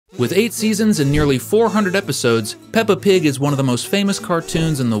With 8 seasons and nearly 400 episodes, Peppa Pig is one of the most famous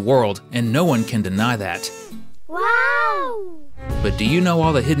cartoons in the world, and no one can deny that. Wow! But do you know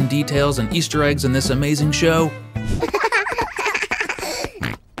all the hidden details and Easter eggs in this amazing show?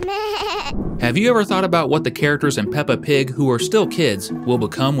 Have you ever thought about what the characters in Peppa Pig, who are still kids, will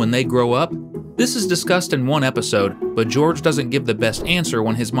become when they grow up? This is discussed in one episode, but George doesn't give the best answer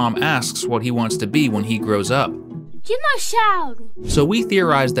when his mom asks what he wants to be when he grows up. So we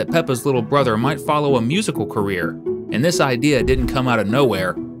theorized that Peppa's little brother might follow a musical career, and this idea didn't come out of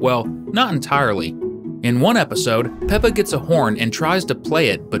nowhere. Well, not entirely. In one episode, Peppa gets a horn and tries to play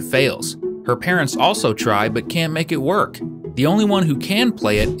it, but fails. Her parents also try, but can't make it work. The only one who can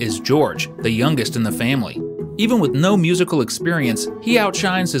play it is George, the youngest in the family. Even with no musical experience, he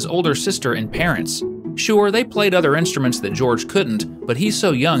outshines his older sister and parents. Sure, they played other instruments that George couldn't, but he's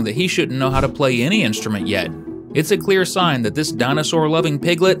so young that he shouldn't know how to play any instrument yet. It's a clear sign that this dinosaur-loving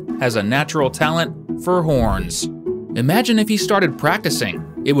piglet has a natural talent for horns. Imagine if he started practicing.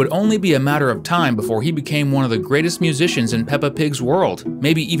 It would only be a matter of time before he became one of the greatest musicians in Peppa Pig's world,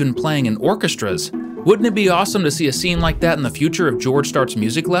 maybe even playing in orchestras. Wouldn't it be awesome to see a scene like that in the future if George starts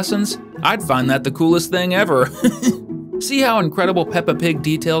music lessons? I'd find that the coolest thing ever. See how incredible Peppa Pig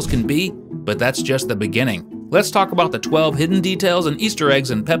details can be? But that's just the beginning. Let's talk about the 12 hidden details and Easter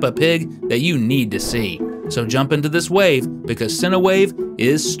eggs in Peppa Pig that you need to see. So jump into this wave, because Cinewave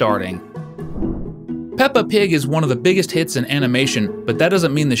is starting. Peppa Pig is one of the biggest hits in animation, but that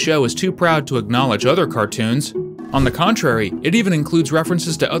doesn't mean the show is too proud to acknowledge other cartoons. On the contrary, it even includes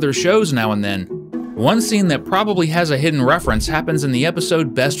references to other shows now and then. One scene that probably has a hidden reference happens in the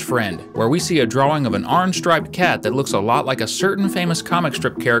episode Best Friend, where we see a drawing of an orange-striped cat that looks a lot like a certain famous comic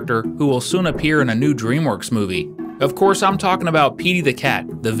strip character who will soon appear in a new DreamWorks movie. Of course, I'm talking about Petey the Cat,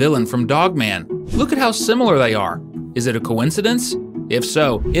 the villain from Dog Man. Look at how similar they are. Is it a coincidence? If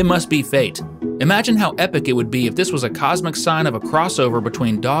so, it must be fate. Imagine how epic it would be if this was a cosmic sign of a crossover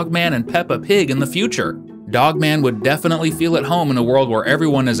between Dog Man and Peppa Pig in the future. Dog Man would definitely feel at home in a world where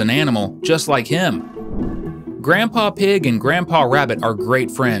everyone is an animal, just like him. Grandpa Pig and Grandpa Rabbit are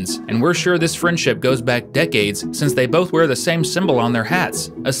great friends, and we're sure this friendship goes back decades since they both wear the same symbol on their hats,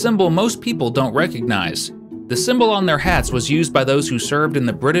 a symbol most people don't recognize. The symbol on their hats was used by those who served in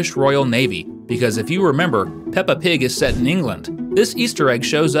the British Royal Navy, because if you remember, Peppa Pig is set in England. This Easter egg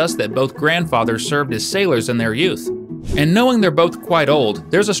shows us that both grandfathers served as sailors in their youth. And knowing they're both quite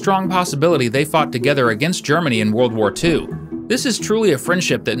old, there's a strong possibility they fought together against Germany in World War II. This is truly a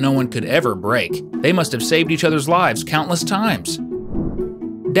friendship that no one could ever break. They must have saved each other's lives countless times.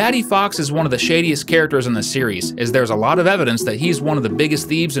 Daddy Fox is one of the shadiest characters in the series, as there's a lot of evidence that he's one of the biggest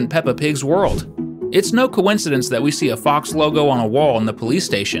thieves in Peppa Pig's world. It's no coincidence that we see a Fox logo on a wall in the police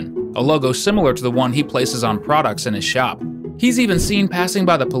station, a logo similar to the one he places on products in his shop. He's even seen passing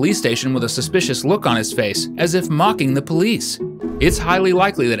by the police station with a suspicious look on his face, as if mocking the police. It's highly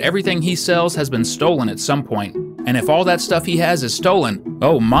likely that everything he sells has been stolen at some point. And if all that stuff he has is stolen,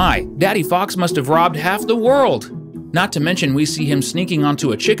 oh my, Daddy Fox must have robbed half the world! Not to mention we see him sneaking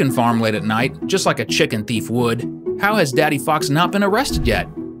onto a chicken farm late at night, just like a chicken thief would. How has Daddy Fox not been arrested yet?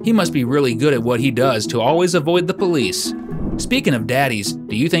 He must be really good at what he does to always avoid the police. Speaking of daddies,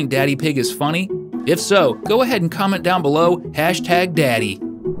 do you think Daddy Pig is funny? If so, go ahead and comment down below, #Daddy.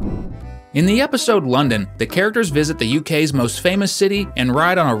 In the episode London, the characters visit the UK's most famous city and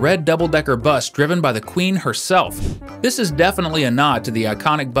ride on a red double-decker bus driven by the Queen herself. This is definitely a nod to the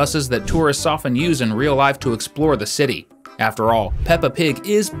iconic buses that tourists often use in real life to explore the city. After all, Peppa Pig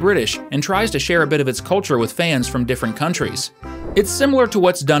is British and tries to share a bit of its culture with fans from different countries. It's similar to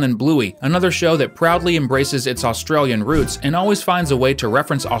what's done in Bluey, another show that proudly embraces its Australian roots and always finds a way to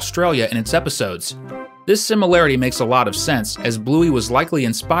reference Australia in its episodes. This similarity makes a lot of sense, as Bluey was likely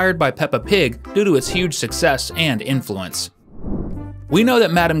inspired by Peppa Pig due to its huge success and influence. We know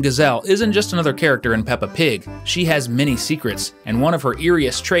that Madame Gazelle isn't just another character in Peppa Pig. She has many secrets, and one of her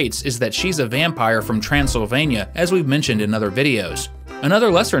eeriest traits is that she's a vampire from Transylvania, as we've mentioned in other videos.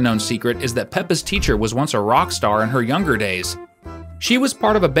 Another lesser-known secret is that Peppa's teacher was once a rock star in her younger days. She was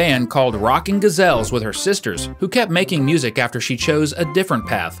part of a band called Rocking Gazelles with her sisters, who kept making music after she chose a different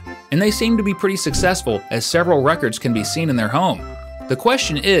path, and they seemed to be pretty successful, as several records can be seen in their home. The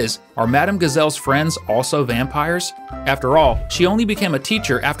question is, are Madame Gazelle's friends also vampires? After all, she only became a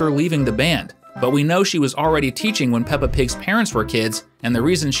teacher after leaving the band, but we know she was already teaching when Peppa Pig's parents were kids, and the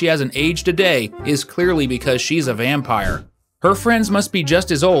reason she hasn't aged a day is clearly because she's a vampire. Her friends must be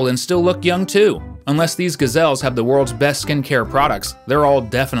just as old and still look young too. Unless these gazelles have the world's best skincare products, they're all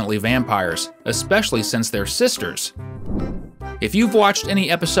definitely vampires, especially since they're sisters. If you've watched any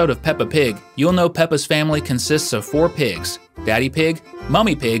episode of Peppa Pig, you'll know Peppa's family consists of 4 pigs. Daddy Pig,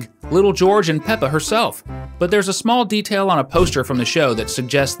 Mummy Pig, Little George, and Peppa herself. But there's a small detail on a poster from the show that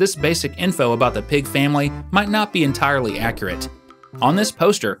suggests this basic info about the pig family might not be entirely accurate. On this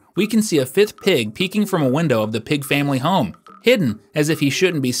poster, we can see a fifth pig peeking from a window of the pig family home, hidden as if he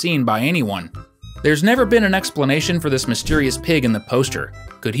shouldn't be seen by anyone. There's never been an explanation for this mysterious pig in the poster.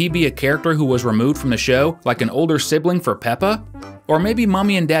 Could he be a character who was removed from the show, like an older sibling for Peppa? Or maybe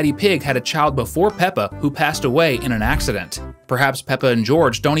Mummy and Daddy Pig had a child before Peppa who passed away in an accident. Perhaps Peppa and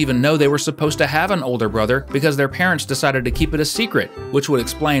George don't even know they were supposed to have an older brother because their parents decided to keep it a secret, which would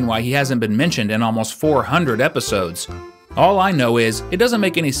explain why he hasn't been mentioned in almost 400 episodes. All I know is, it doesn't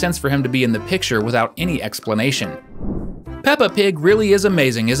make any sense for him to be in the picture without any explanation. Peppa Pig really is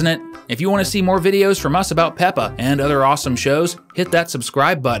amazing, isn't it? If you want to see more videos from us about Peppa and other awesome shows, hit that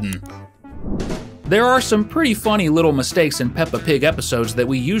subscribe button. There are some pretty funny little mistakes in Peppa Pig episodes that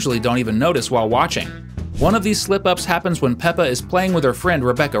we usually don't even notice while watching. One of these slip-ups happens when Peppa is playing with her friend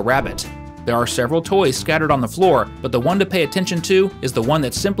Rebecca Rabbit. There are several toys scattered on the floor, but the one to pay attention to is the one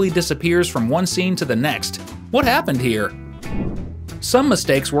that simply disappears from one scene to the next. What happened here? Some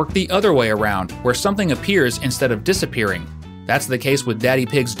mistakes work the other way around, where something appears instead of disappearing. That's the case with Daddy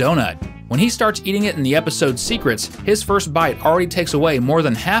Pig's donut. When he starts eating it in the episode Secrets, his first bite already takes away more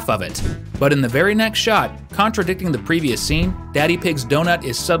than half of it. But in the very next shot, contradicting the previous scene, Daddy Pig's donut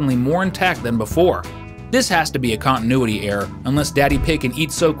is suddenly more intact than before. This has to be a continuity error, unless Daddy Pig can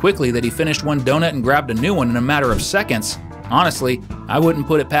eat so quickly that he finished one donut and grabbed a new one in a matter of seconds. Honestly, I wouldn't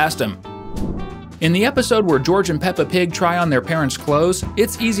put it past him. In the episode where George and Peppa Pig try on their parents' clothes,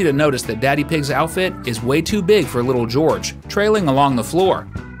 it's easy to notice that Daddy Pig's outfit is way too big for little George, trailing along the floor.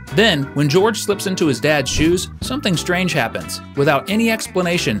 Then, when George slips into his dad's shoes, something strange happens. Without any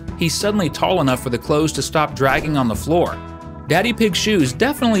explanation, he's suddenly tall enough for the clothes to stop dragging on the floor. Daddy Pig's shoes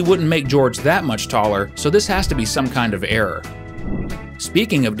definitely wouldn't make George that much taller, so this has to be some kind of error.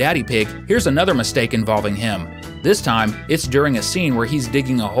 Speaking of Daddy Pig, here's another mistake involving him. This time, it's during a scene where he's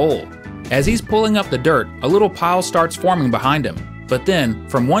digging a hole. As he's pulling up the dirt, a little pile starts forming behind him. But then,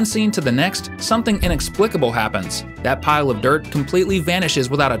 from one scene to the next, something inexplicable happens. That pile of dirt completely vanishes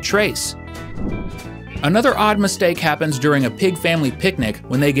without a trace. Another odd mistake happens during a pig family picnic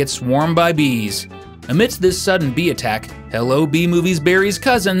when they get swarmed by bees. Amidst this sudden bee attack, hello Bee Movie's Barry's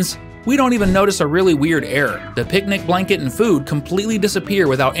cousins, we don't even notice a really weird error. The picnic blanket and food completely disappear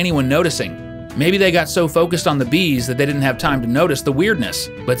without anyone noticing. Maybe they got so focused on the bees that they didn't have time to notice the weirdness.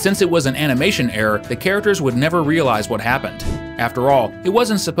 But since it was an animation error, the characters would never realize what happened. After all, it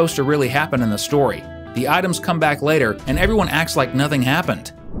wasn't supposed to really happen in the story. The items come back later, and everyone acts like nothing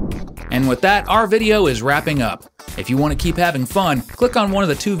happened. And with that, our video is wrapping up. If you want to keep having fun, click on one of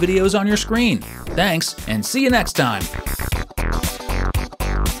the two videos on your screen. Thanks, and see you next time!